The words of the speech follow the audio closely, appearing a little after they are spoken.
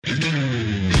A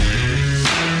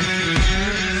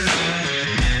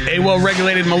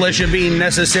well-regulated militia being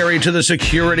necessary to the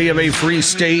security of a free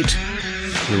state.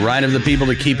 The right of the people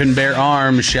to keep and bear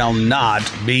arms shall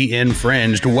not be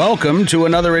infringed. Welcome to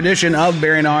another edition of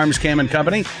Bearing Arms, Cam and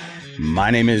Company.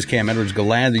 My name is Cam Edwards.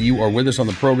 Glad that you are with us on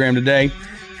the program today.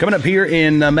 Coming up here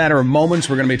in a matter of moments,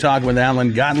 we're going to be talking with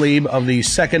Alan Gottlieb of the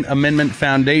Second Amendment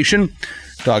Foundation,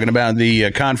 talking about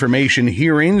the confirmation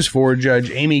hearings for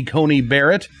Judge Amy Coney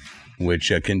Barrett,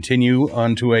 which continue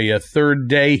onto a third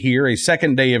day here, a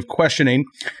second day of questioning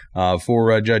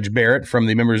for Judge Barrett from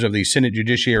the members of the Senate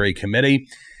Judiciary Committee.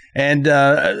 And,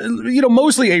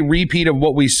 mostly a repeat of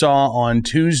what we saw on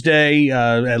Tuesday,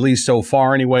 at least so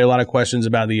far anyway. A lot of questions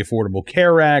about the Affordable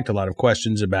Care Act, a lot of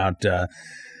questions about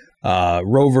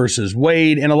Roe versus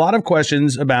Wade, and a lot of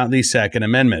questions about the Second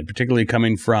Amendment, particularly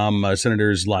coming from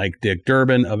senators like Dick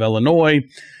Durbin of Illinois,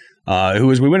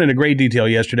 who, as we went into great detail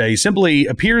yesterday, simply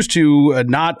appears to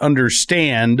not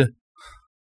understand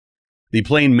the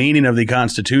plain meaning of the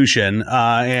Constitution,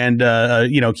 and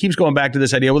keeps going back to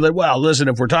this idea, well, listen,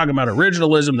 if we're talking about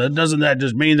originalism, doesn't that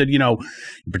just mean that, you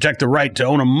protect the right to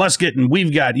own a musket, and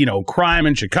we've got, crime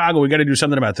in Chicago, we got to do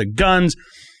something about the guns.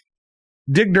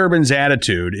 Dick Durbin's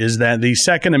attitude is that the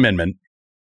Second Amendment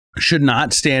should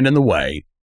not stand in the way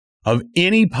of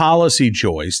any policy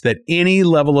choice that any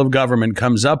level of government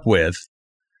comes up with,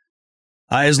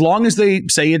 as long as they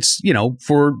say it's,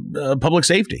 for public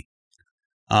safety.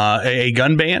 A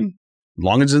gun ban, as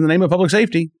long as it's in the name of public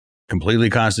safety, completely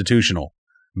constitutional.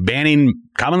 Banning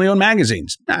commonly owned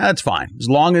magazines, that's fine, as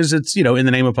long as it's, in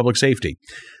the name of public safety.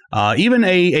 Even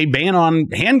a ban on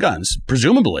handguns,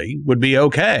 presumably, would be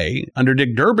okay under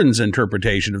Dick Durbin's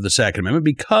interpretation of the Second Amendment,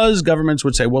 because governments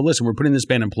would say, well, listen, we're putting this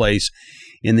ban in place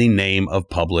in the name of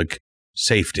public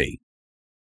safety.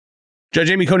 Judge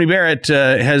Amy Coney Barrett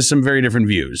has some very different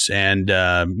views, and,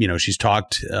 she's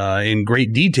talked in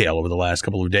great detail over the last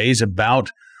couple of days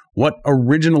about what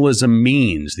originalism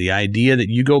means, the idea that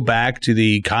you go back to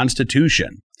the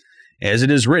Constitution as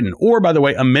it is written, or, by the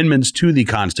way, amendments to the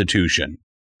Constitution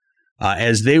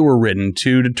as they were written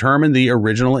to determine the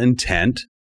original intent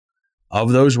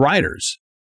of those writers.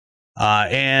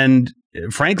 And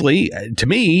frankly, to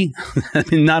me,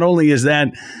 not only is that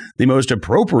the most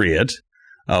appropriate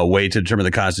way to determine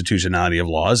the constitutionality of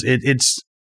laws, it's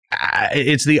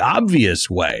the obvious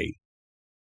way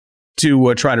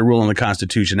to try to rule on the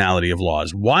constitutionality of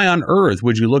laws. Why on earth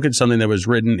would you look at something that was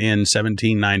written in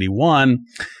 1791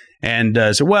 and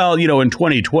say, well, in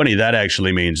 2020, that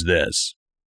actually means this?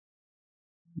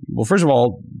 Well, first of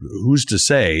all, who's to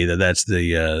say that that's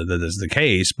the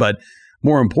case? But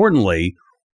more importantly,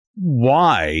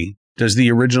 why does the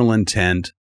original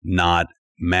intent not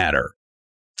matter?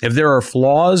 If there are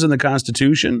flaws in the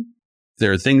Constitution, if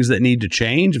there are things that need to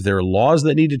change, if there are laws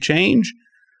that need to change,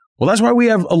 well, that's why we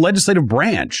have a legislative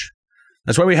branch.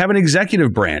 That's why we have an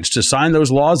executive branch to sign those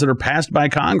laws that are passed by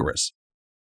Congress.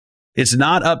 It's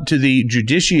not up to the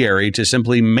judiciary to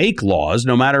simply make laws,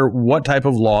 no matter what type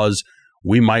of laws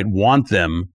we might want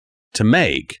them to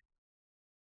make.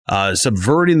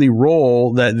 Subverting the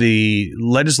role that the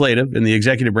legislative and the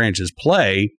executive branches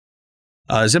play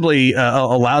simply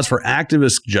allows for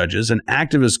activist judges and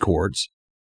activist courts,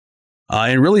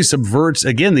 and really subverts,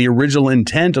 again, the original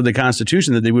intent of the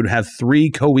Constitution, that they would have three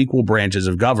co-equal branches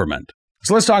of government.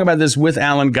 So let's talk about this with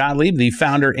Alan Gottlieb, the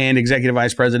founder and executive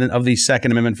vice president of the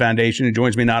Second Amendment Foundation, who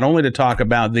joins me not only to talk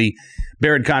about the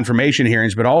Barrett confirmation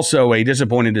hearings, but also a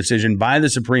disappointing decision by the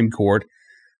Supreme Court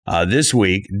this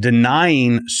week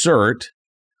denying cert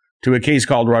to a case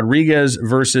called Rodriguez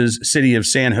versus City of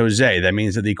San Jose. That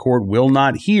means that the court will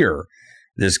not hear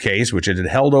this case, which it had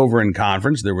held over in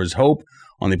conference. There was hope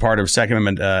on the part of Second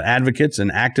Amendment advocates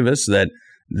and activists that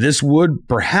this would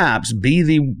perhaps be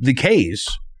the case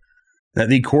that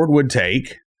the court would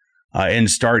take and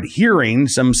start hearing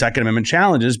some Second Amendment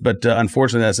challenges. But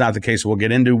unfortunately, that's not the case. We'll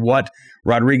get into what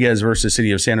Rodriguez versus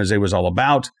City of San Jose was all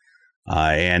about.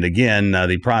 And again,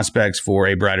 the prospects for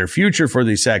a brighter future for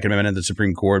the Second Amendment at the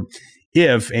Supreme Court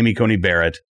if Amy Coney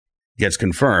Barrett gets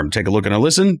confirmed. Take a look and a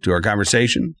listen to our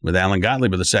conversation with Alan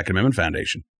Gottlieb of the Second Amendment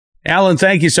Foundation. Alan,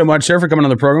 thank you so much, sir, for coming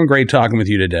on the program. Great talking with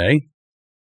you today.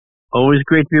 Always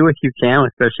great to be with you, Cam,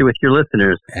 especially with your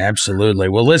listeners. Absolutely.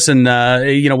 Well, listen,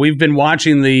 we've been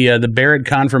watching the Barrett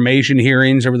confirmation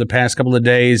hearings over the past couple of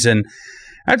days, and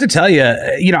I have to tell you,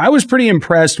 I was pretty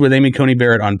impressed with Amy Coney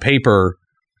Barrett on paper.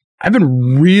 I've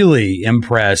been really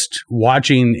impressed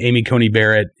watching Amy Coney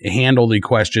Barrett handle the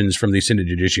questions from the Senate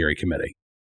Judiciary Committee.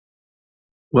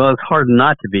 Well, it's hard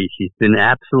not to be. She's been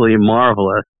absolutely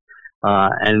marvelous.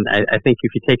 And I think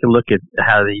if you take a look at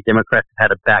how the Democrats have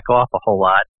had to back off a whole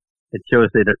lot, it shows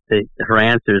that her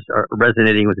answers are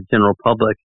resonating with the general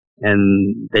public,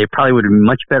 and they probably would have been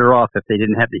much better off if they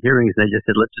didn't have the hearings and they just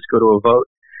said, let's just go to a vote.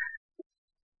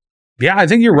 Yeah, I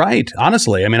think you're right,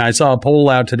 honestly. I mean, I saw a poll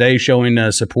out today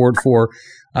showing support for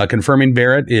confirming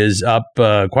Barrett is up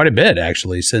quite a bit,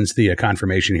 actually, since the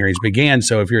confirmation hearings began.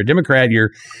 So if you're a Democrat,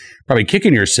 you're probably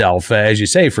kicking yourself, as you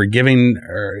say, for giving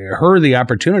her the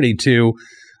opportunity to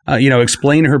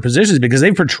explain her positions, because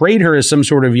they've portrayed her as some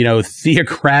sort of,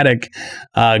 theocratic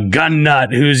gun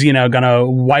nut who's, going to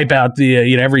wipe out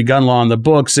the, every gun law in the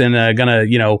books and going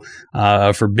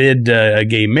to, forbid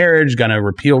gay marriage, going to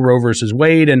repeal Roe versus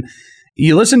Wade. And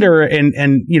you listen to her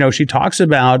and she talks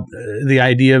about the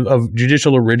idea of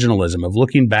judicial originalism, of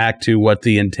looking back to what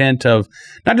the intent of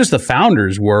not just the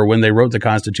founders were when they wrote the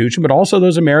Constitution, but also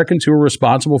those Americans who were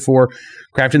responsible for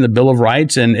crafting the Bill of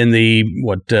Rights and in the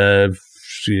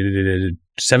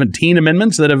 17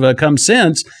 amendments that have come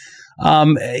since,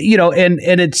 and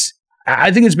it's,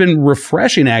 I think it's been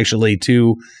refreshing actually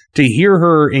to hear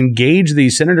her engage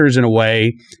these senators in a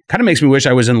way. Kind of makes me wish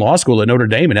I was in law school at Notre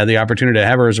Dame and had the opportunity to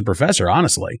have her as a professor,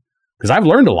 honestly, because I've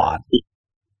learned a lot.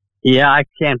 Yeah, I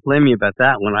can't blame you about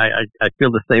that one. I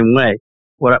feel the same way.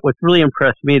 What's really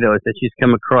impressed me, though, is that she's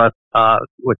come across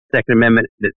with the Second Amendment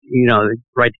that, the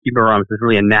right to keep her arms is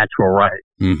really a natural right.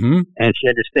 Mm-hmm. And she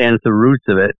understands the roots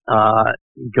of it,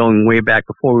 going way back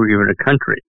before we were even a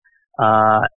country.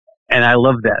 And I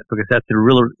love that, because that's the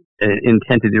real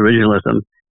intent of the originalism.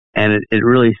 And it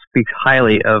really speaks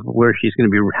highly of where she's going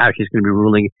to be, how she's going to be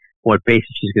ruling, what basis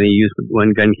she's going to use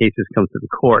when gun cases come to the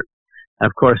court. And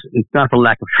of course, it's not for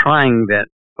lack of trying that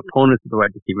opponents of the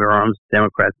right to keep her arms,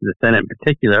 Democrats in the Senate in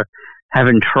particular,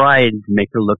 haven't tried to make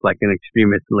her look like an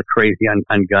extremist and look crazy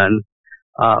on guns.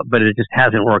 But it just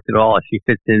hasn't worked at all. She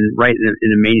fits in right in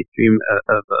the mainstream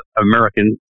of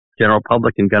American general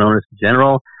public and gun owners in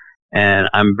general. And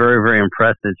I'm very, very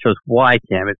impressed. And it shows why,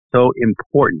 Cam, it's so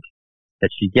important that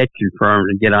she get confirmed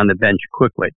and get on the bench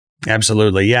quickly.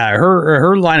 Absolutely. Yeah.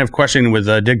 Her line of questioning with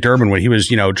Dick Durbin when he was,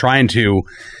 trying to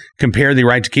compare the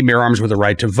right to keep bear arms with the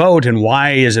right to vote, and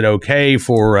why is it okay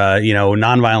for,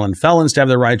 nonviolent felons to have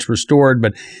their rights restored,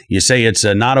 but you say it's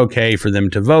not okay for them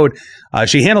to vote.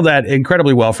 She handled that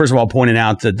incredibly well. First of all, pointing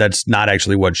out that that's not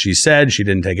actually what she said. She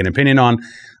didn't take an opinion on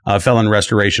felon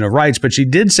restoration of rights, but she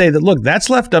did say that, look,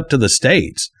 that's left up to the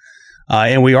states.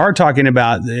 And we are talking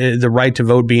about the right to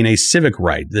vote being a civic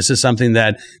right. This is something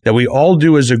that we all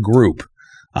do as a group,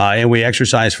 and we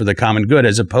exercise for the common good,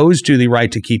 as opposed to the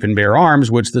right to keep and bear arms,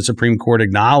 which the Supreme Court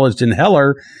acknowledged in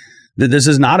Heller that this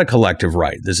is not a collective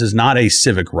right. This is not a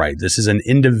civic right. This is an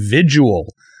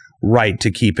individual right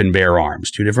to keep and bear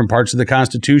arms. Two different parts of the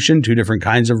Constitution, two different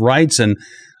kinds of rights. And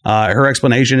her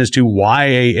explanation as to why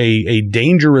a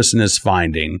dangerousness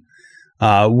finding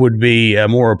would be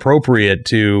more appropriate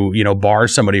to, bar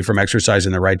somebody from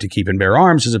exercising the right to keep and bear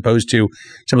arms, as opposed to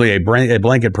simply a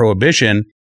blanket prohibition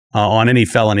on any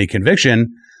felony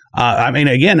conviction.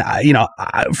 Frankly,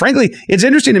 it's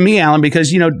interesting to me, Alan,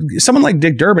 because, someone like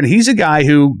Dick Durbin, he's a guy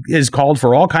who is called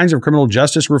for all kinds of criminal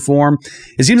justice reform.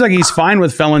 It seems like he's fine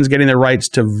with felons getting their rights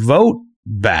to vote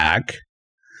back,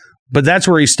 but that's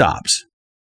where he stops.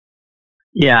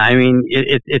 Yeah,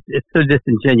 it's so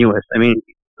disingenuous. I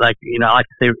like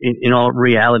to say, in all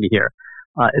reality here,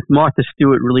 is Martha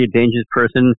Stewart really a dangerous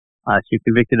person? She's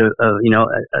convicted of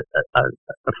a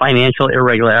financial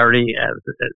irregularity as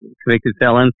a convicted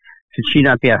felon. Should she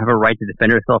not have a right to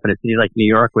defend herself in a city like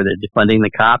New York where they're defunding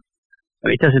the cops?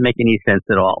 It doesn't make any sense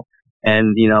at all.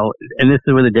 And, and this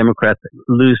is where the Democrats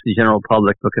lose the general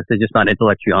public, because they're just not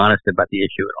intellectually honest about the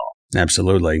issue at all.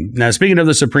 Absolutely. Now, speaking of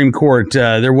the Supreme Court,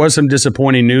 there was some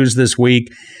disappointing news this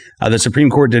week. The Supreme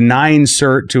Court denying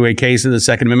cert to a case that the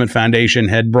Second Amendment Foundation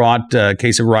had brought, a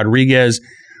case of Rodriguez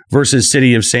versus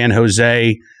City of San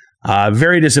Jose.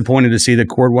 Very disappointed to see the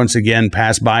court once again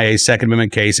pass by a Second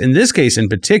Amendment case, in this case in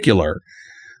particular,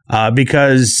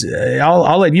 because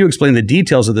I'll let you explain the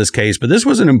details of this case, but this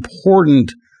was an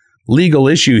important legal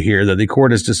issue here that the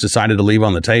court has just decided to leave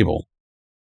on the table.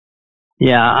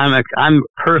 Yeah, I'm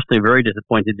personally very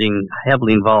disappointed, being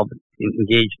heavily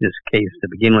engaged in this case to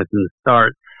begin with from the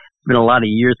start. It's been a lot of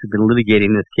years we've been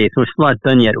litigating this case. We're still not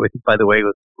done yet with it, by the way.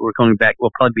 We'll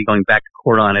probably be going back to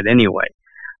court on it anyway.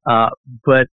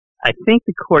 But I think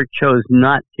the court chose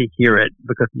not to hear it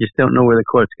because we just don't know where the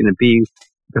court's going to be.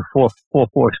 The 4-4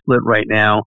 split right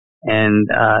now, and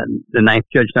the ninth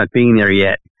judge not being there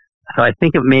yet. So I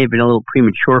think it may have been a little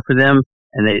premature for them,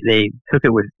 and they took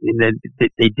it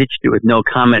they ditched it with no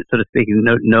comment, so to speak,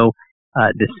 no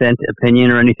dissent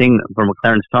opinion or anything from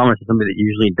Clarence Thomas, somebody that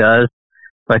usually does.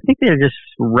 So I think they're just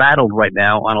rattled right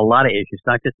now on a lot of issues,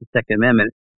 not just the Second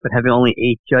Amendment, but having only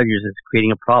 8 judges is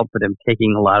creating a problem for them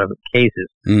taking a lot of cases.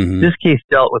 Mm-hmm. This case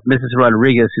dealt with Mrs.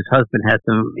 Rodriguez, whose husband had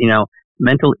some,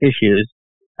 mental issues.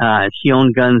 She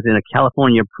owned guns in a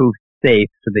California-approved safe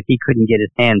so that he couldn't get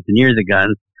his hands near the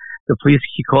guns.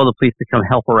 She called the police to come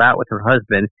help her out with her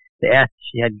husband. They asked if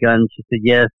she had guns. She said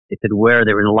yes. They said where.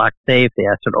 They were in a locked safe. They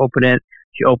asked her to open it.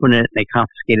 She opened it, and they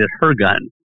confiscated her gun.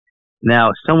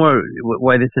 Now, somewhere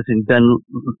why this isn't done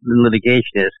in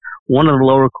litigation is one of the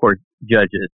lower court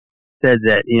judges said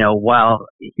that, while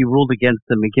he ruled against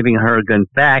them in giving her a gun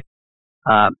back,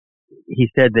 he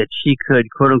said that she could,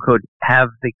 quote unquote, have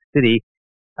the city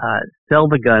sell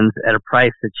the guns at a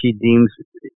price that she deems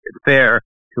fair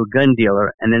to a gun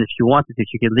dealer, and then if she wanted to,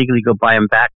 she could legally go buy them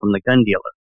back from the gun dealer.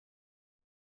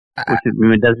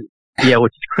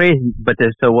 Which is crazy. But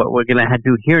so what we're going to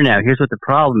do here now, here's what the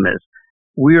problem is.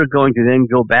 We are going to then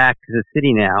go back to the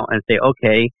city now and say,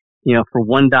 okay, for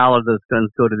 $1 those guns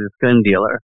go to this gun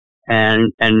dealer,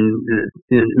 and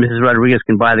Mrs. Rodriguez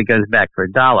can buy the guns back for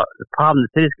 $1. The problem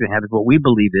the city's going to have is what we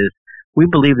believe that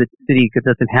the city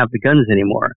doesn't have the guns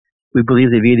anymore. We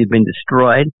believe they've either been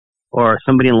destroyed or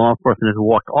somebody in law enforcement has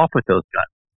walked off with those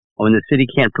guns. When the city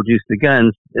can't produce the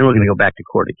guns, then we're going to go back to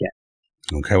court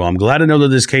again. Okay, well, I'm glad to know that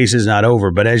this case is not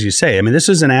over. But as you say, this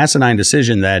is an asinine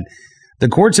decision that the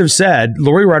courts have said,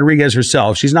 Lori Rodriguez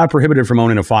herself, she's not prohibited from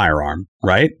owning a firearm,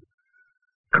 right?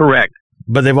 Correct.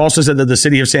 But they've also said that the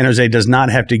city of San Jose does not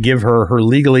have to give her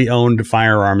legally owned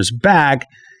firearms back,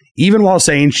 even while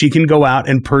saying she can go out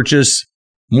and purchase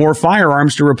more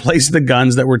firearms to replace the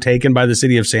guns that were taken by the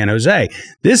city of San Jose.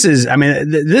 This is,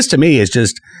 this to me is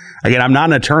just, again, I'm not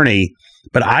an attorney,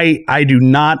 but I do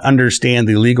not understand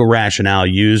the legal rationale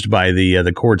used by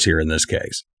the courts here in this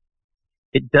case.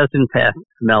 It doesn't pass the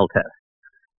smell test.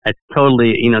 It's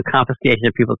totally, confiscation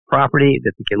of people's property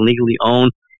that they can legally own.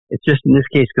 It's just in this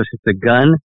case, because it's a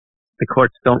gun, the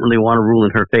courts don't really want to rule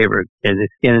in her favor. And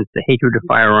it's the hatred of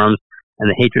firearms and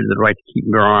the hatred of the right to keep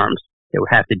and bear arms that we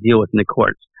have to deal with in the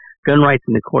courts. Gun rights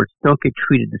in the courts don't get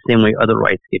treated the same way other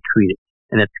rights get treated.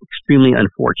 And that's extremely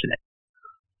unfortunate.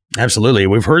 Absolutely.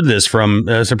 We've heard this from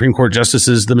Supreme Court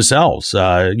justices themselves.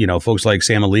 Folks like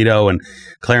Sam Alito and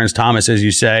Clarence Thomas, as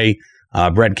you say,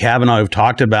 Brett Kavanaugh have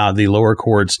talked about the lower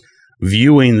courts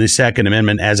viewing the Second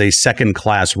Amendment as a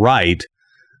second-class right.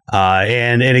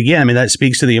 And again, that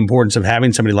speaks to the importance of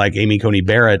having somebody like Amy Coney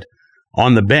Barrett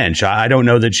on the bench. I don't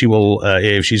know that she will,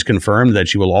 if she's confirmed, that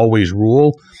she will always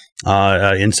rule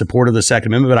in support of the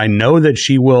Second Amendment, but I know that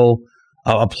she will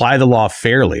apply the law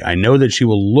fairly. I know that she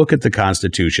will look at the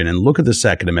Constitution and look at the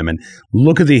Second Amendment,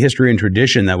 look at the history and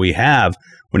tradition that we have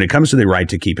when it comes to the right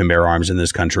to keep and bear arms in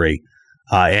this country.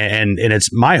 And it's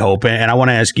my hope, and I want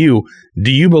to ask you,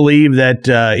 do you believe that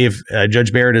if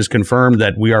Judge Barrett has confirmed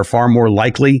that we are far more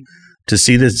likely to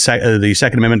see the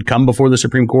Second Amendment come before the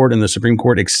Supreme Court and the Supreme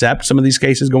Court accept some of these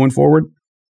cases going forward?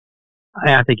 I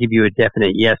have to give you a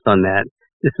definite yes on that.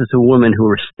 This is a woman who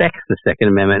respects the Second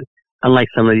Amendment, unlike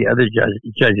some of the other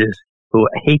judges who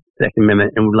hate the Second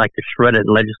Amendment and would like to shred it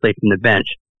and legislate from the bench.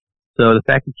 So the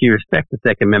fact that she respects the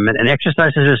Second Amendment and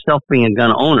exercises herself being a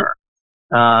gun owner,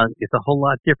 it's a whole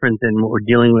lot different than what we're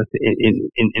dealing with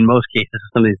in most cases with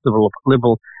some of these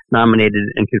liberal nominated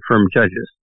and confirmed judges.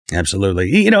 Absolutely.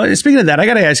 Speaking of that, I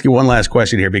got to ask you one last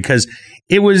question here, because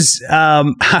it was,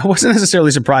 I wasn't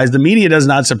necessarily surprised. The media does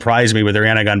not surprise me with their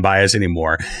anti-gun bias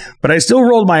anymore, but I still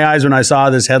rolled my eyes when I saw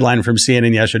this headline from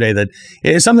CNN yesterday that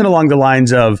is something along the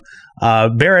lines of,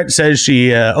 Barrett says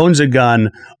she owns a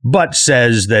gun, but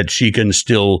says that she can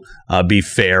still be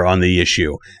fair on the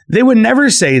issue. They would never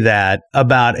say that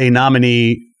about a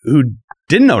nominee who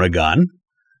didn't own a gun.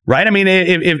 Right.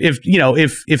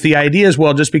 If the idea is,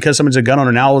 well, just because someone's a gun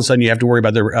owner, now all of a sudden you have to worry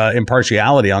about their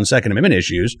impartiality on Second Amendment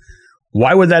issues,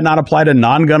 why would that not apply to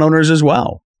non-gun owners as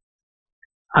well?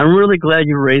 I'm really glad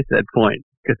you raised that point,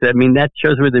 because that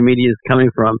shows where the media is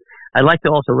coming from. I'd like to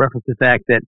also reference the fact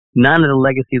that none of the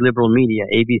legacy liberal media,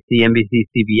 ABC, NBC,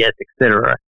 CBS,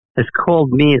 etc., has called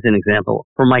me as an example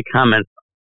for my comments,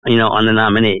 on the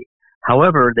nominee.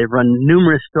 However, they've run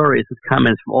numerous stories with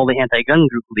comments from all the anti-gun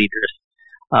group leaders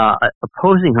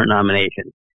opposing her nomination.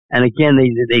 And again,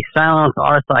 they silence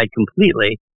our side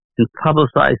completely and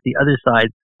publicize the other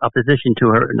side's opposition to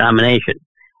her nomination.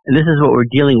 And this is what we're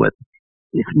dealing with.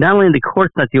 Not only do the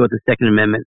courts not deal with the Second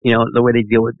Amendment, the way they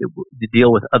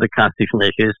deal with other constitutional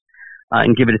issues,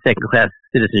 and give it a second-class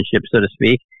citizenship, so to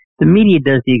speak, the media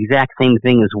does the exact same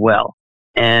thing as well.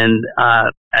 And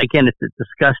again, it's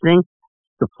disgusting,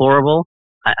 deplorable.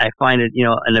 I find it,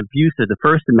 an abuse of the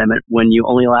First Amendment when you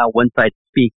only allow one side to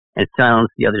speak and silence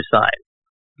the other side.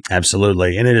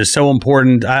 Absolutely. And it is so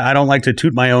important. I don't like to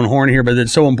toot my own horn here, but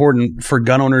it's so important for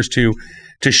gun owners to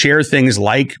to share things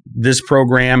like this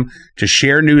program, to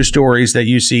share news stories that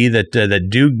you see that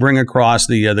do bring across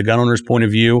the gun owner's point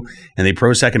of view and the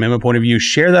pro-Second Amendment point of view.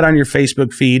 Share that on your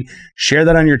Facebook feed. Share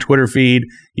that on your Twitter feed.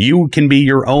 You can be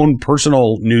your own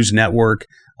personal news network.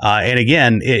 And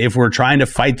again, if we're trying to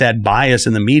fight that bias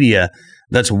in the media,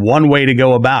 that's one way to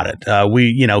go about it.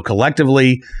 We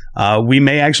collectively, we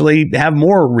may actually have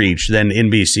more reach than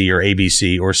NBC or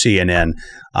ABC or CNN.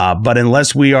 But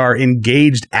unless we are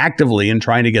engaged actively in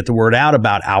trying to get the word out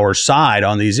about our side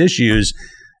on these issues,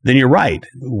 then you're right.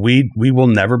 We will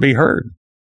never be heard.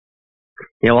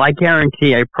 I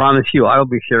guarantee, I promise you, I will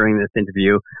be sharing this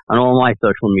interview on all my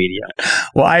social media.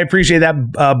 Well, I appreciate that.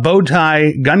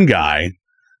 Bowtie Gun Guy.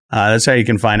 That's how you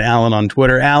can find Alan on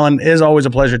Twitter. Alan, it is always a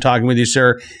pleasure talking with you,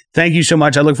 sir. Thank you so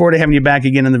much. I look forward to having you back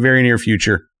again in the very near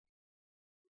future.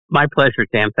 My pleasure,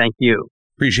 Sam. Thank you.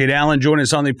 Appreciate Alan joining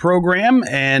us on the program.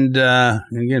 And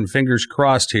again, fingers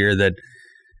crossed here that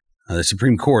the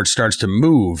Supreme Court starts to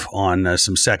move on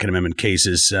some Second Amendment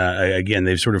cases. Again,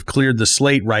 they've sort of cleared the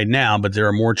slate right now, but there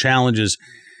are more challenges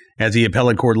at the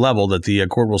appellate court level that the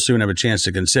court will soon have a chance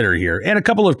to consider here. And a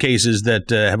couple of cases that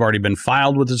have already been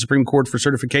filed with the Supreme Court for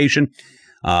certification,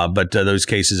 but those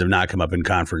cases have not come up in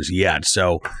conference yet.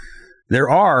 So there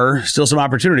are still some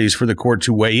opportunities for the court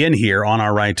to weigh in here on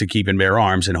our right to keep and bear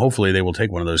arms, and hopefully they will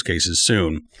take one of those cases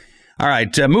soon. All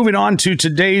right, moving on to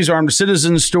today's Armed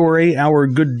Citizen story, our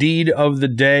good deed of the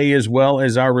day, as well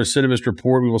as our recidivist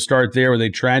report. We will start there with a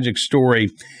tragic story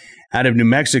out of New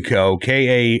Mexico.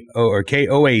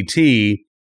 KOAT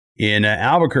in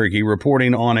Albuquerque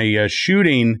reporting on a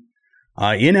shooting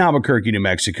in Albuquerque, New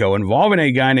Mexico, involving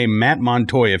a guy named Matt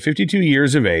Montoya, 52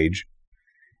 years of age,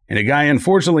 and a guy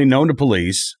unfortunately known to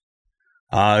police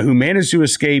who managed to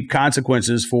escape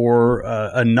consequences for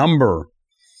a number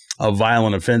of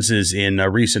violent offenses in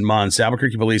recent months.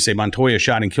 Albuquerque police say Montoya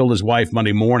shot and killed his wife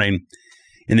Monday morning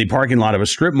in the parking lot of a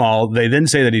strip mall. They then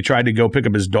say that he tried to go pick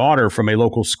up his daughter from a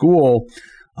local school,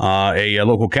 a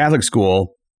local Catholic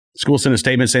school. The school sent a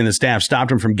statement saying the staff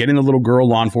stopped him from getting the little girl.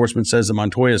 Law enforcement says that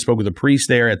Montoya spoke with a priest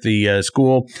there at the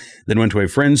school, then went to a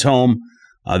friend's home.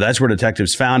 That's where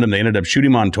detectives found him. They ended up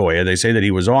shooting Montoya. They say that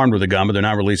he was armed with a gun, but they're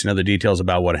not releasing other details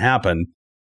about what happened.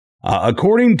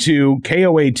 According to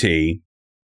KOAT,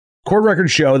 court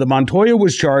records show that Montoya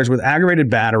was charged with aggravated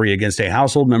battery against a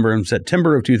household member in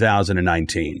September of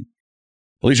 2019.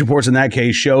 Police reports in that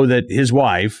case show that his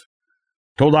wife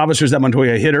told officers that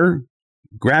Montoya hit her,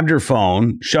 grabbed her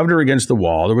phone, shoved her against the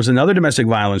wall. There was another domestic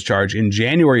violence charge in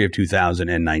January of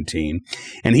 2019,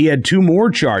 and he had two more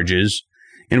charges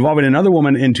involving another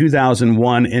woman in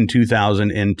 2001 and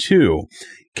 2002.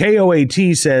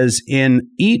 KOAT says in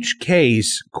each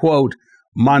case, quote,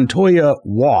 Montoya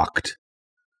walked,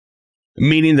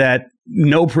 meaning that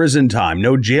no prison time,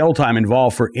 no jail time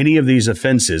involved for any of these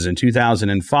offenses. In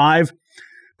 2005,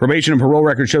 probation and parole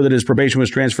records show that his probation was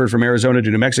transferred from Arizona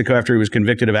to New Mexico after he was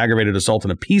convicted of aggravated assault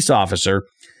on a peace officer.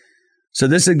 So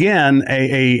this, again,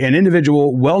 an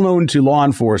individual well-known to law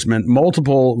enforcement,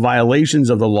 multiple violations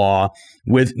of the law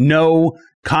with no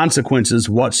consequences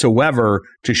whatsoever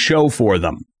to show for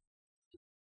them.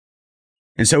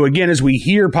 And so, again, as we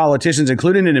hear politicians,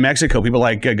 including in New Mexico, people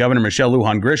like Governor Michelle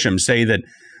Lujan Grisham say that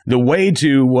the way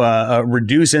to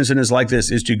reduce incidents like this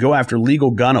is to go after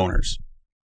legal gun owners.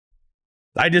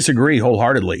 I disagree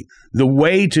wholeheartedly. The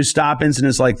way to stop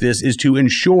incidents like this is to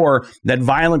ensure that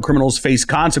violent criminals face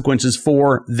consequences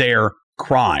for their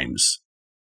crimes.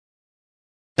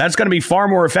 That's going to be far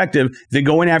more effective than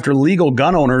going after legal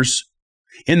gun owners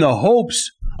in the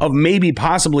hopes of maybe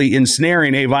possibly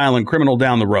ensnaring a violent criminal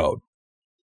down the road.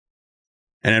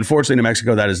 And unfortunately, in New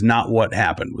Mexico, that is not what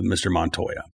happened with Mr.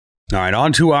 Montoya. All right,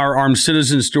 on to our armed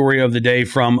citizen story of the day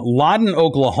from Lawton,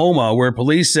 Oklahoma, where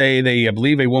police say they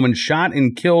believe a woman shot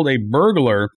and killed a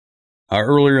burglar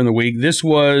earlier in the week. This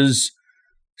was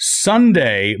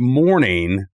Sunday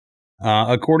morning,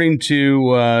 according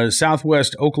to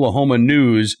Southwest Oklahoma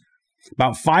News.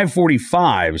 About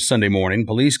 5:45 Sunday morning,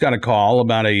 police got a call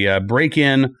about a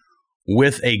break-in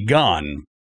with a gun.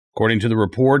 According to the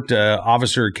report,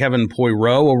 Officer Kevin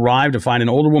Poirot arrived to find an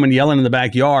older woman yelling in the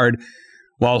backyard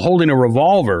while holding a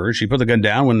revolver. She put the gun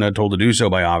down when told to do so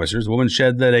by officers. The woman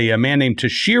said that a man named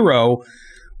Toshiro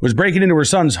was breaking into her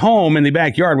son's home in the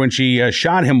backyard when she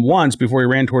shot him once before he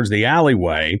ran towards the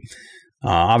alleyway.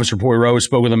 Officer Poirot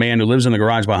spoke with a man who lives in the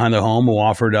garage behind the home who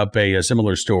offered up a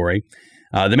similar story.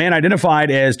 The man,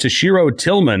 identified as Toshiro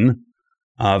Tillman,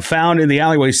 found in the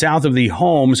alleyway south of the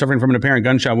home, suffering from an apparent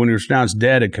gunshot wound. He was pronounced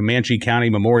dead at Comanche County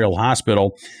Memorial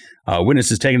Hospital.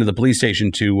 Witnesses taken to the police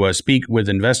station to speak with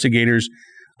investigators.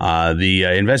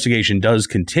 The investigation does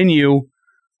continue.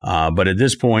 But at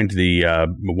this point, the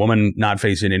woman not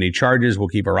facing any charges. We'll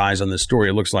keep our eyes on this story.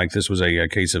 It looks like this was a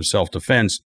case of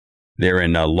self-defense there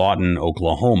in Lawton,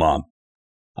 Oklahoma.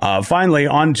 Finally,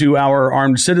 on to our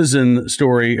armed citizen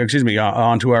story,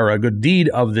 on to our good deed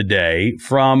of the day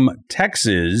from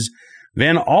Texas,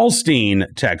 Van Alstyne,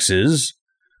 Texas,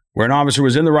 where an officer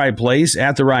was in the right place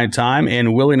at the right time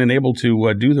and willing and able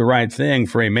to do the right thing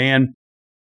for a man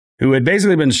who had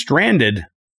basically been stranded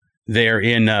there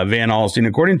in Van Alstyne.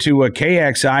 According to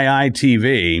KXII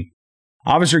TV,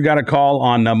 officer got a call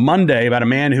on Monday about a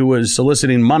man who was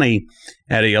soliciting money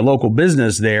at a local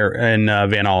business there in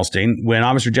Van Alstyne. When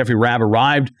Officer Jeffrey Rabb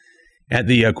arrived at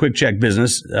the Quick Check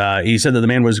business, he said that the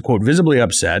man was, quote, visibly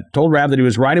upset, told Rabb that he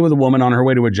was riding with a woman on her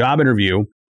way to a job interview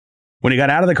when he got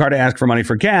out of the car to ask for money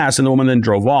for gas, and the woman then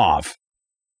drove off.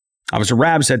 Officer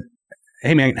Rabb said,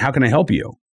 "Hey, man, how can I help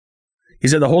you?" He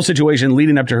said the whole situation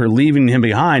leading up to her leaving him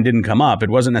behind didn't come up.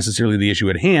 It wasn't necessarily the issue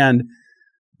at hand.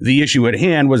 The issue at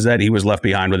hand was that he was left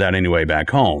behind without any way back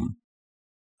home.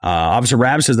 Officer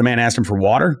Rabb says the man asked him for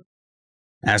water,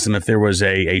 asked him if there was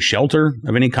a shelter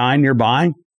of any kind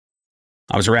nearby.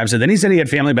 Officer Rabb said then he said he had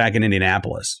family back in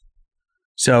Indianapolis.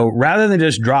 So rather than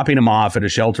just dropping him off at a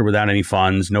shelter without any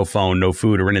funds, no phone, no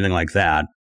food, or anything like that,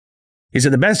 he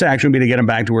said the best action would be to get him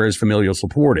back to where his familial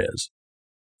support is.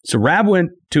 So Rabb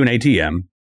went to an ATM,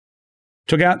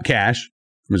 took out cash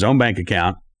from his own bank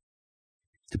account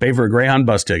to pay for a Greyhound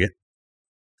bus ticket,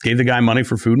 gave the guy money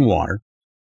for food and water,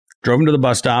 drove him to the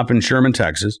bus stop in Sherman,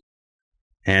 Texas,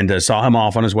 and saw him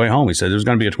off on his way home. He said there was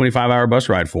going to be a 25-hour bus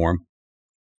ride for him.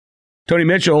 Tony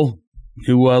Mitchell,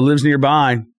 who lives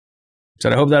nearby,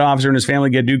 said, I hope that officer and his family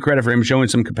get due credit for him showing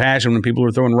some compassion when people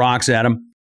were throwing rocks at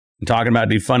him and talking about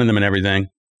defunding them and everything.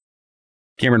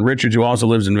 Cameron Richards, who also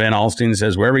lives in Van Alstyne,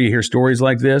 says, wherever you hear stories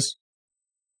like this,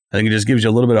 I think it just gives you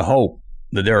a little bit of hope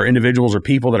that there are individuals or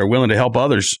people that are willing to help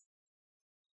others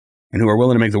and who are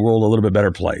willing to make the world a little bit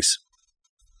better place.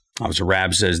 Officer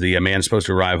Rabb says the man is supposed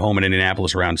to arrive home in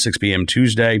Indianapolis around 6 p.m.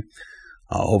 Tuesday.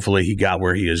 Hopefully he got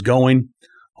where he is going.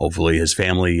 Hopefully his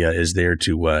family is there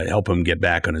to help him get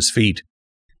back on his feet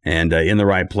and in the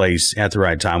right place at the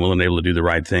right time, willing and able to do the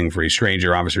right thing for a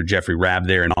stranger. Officer Jeffrey Rabb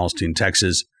there in Alstyne,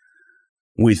 Texas.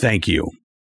 We thank you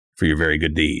for your very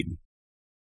good deed.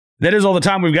 That is all the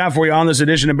time we've got for you on this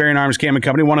edition of Bearing Arms Cam &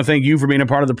 Company. I want to thank you for being a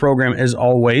part of the program as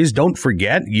always. Don't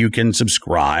forget, you can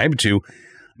subscribe to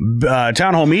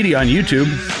Town Hall Media on YouTube.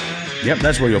 Yep,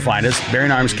 that's where you'll find us.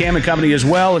 Bearing Arms Cam & Company as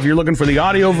well. If you're looking for the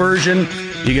audio version,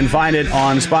 you can find it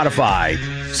on Spotify,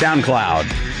 SoundCloud,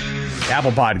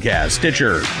 Apple Podcasts,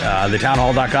 Stitcher, the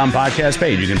townhall.com podcast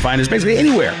page. You can find us basically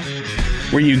anywhere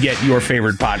where you get your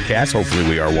favorite podcasts. Hopefully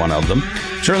we are one of them.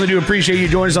 Certainly do appreciate you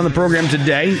joining us on the program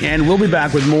today, and we'll be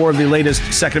back with more of the latest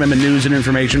Second Amendment news and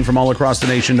information from all across the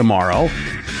nation tomorrow.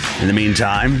 In the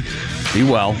meantime, be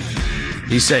well,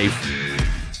 be safe,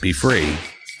 be free,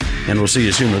 and we'll see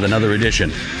you soon with another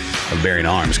edition of Bearing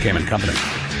Arms Cam & Company.